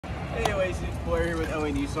Hey Lacey, it's Blair here with LA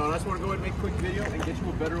Nissan. I just want to go ahead and make a quick video and get you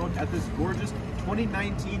a better look at this gorgeous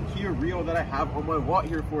 2019 Kia Rio that I have on my lot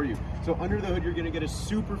here for you. So under the hood, you're going to get a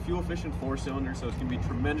super fuel efficient 4-cylinder, so it's going to be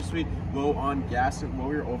tremendously low on gas and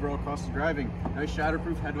lower your overall cost of driving. Nice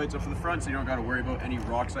shatterproof headlights up in the front, so you don't got to worry about any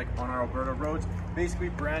rocks like on our Alberta roads. Basically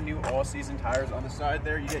brand new all-season tires on the side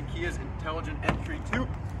there. You get Kia's intelligent entry too.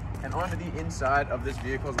 And onto the inside of this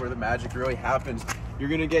vehicle is where the magic really happens. You're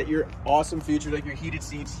gonna get your awesome features like your heated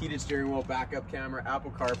seats, heated steering wheel, backup camera,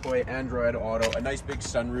 Apple CarPlay, Android Auto, a nice big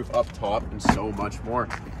sunroof up top, and so much more.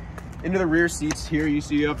 Into the rear seats here, you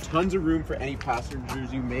see you have tons of room for any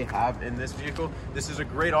passengers you may have in this vehicle. This is a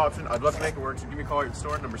great option. I'd love to make it work, so give me a call at the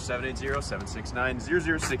store, number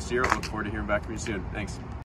 780-769-0060. Look forward to hearing back from you soon. Thanks.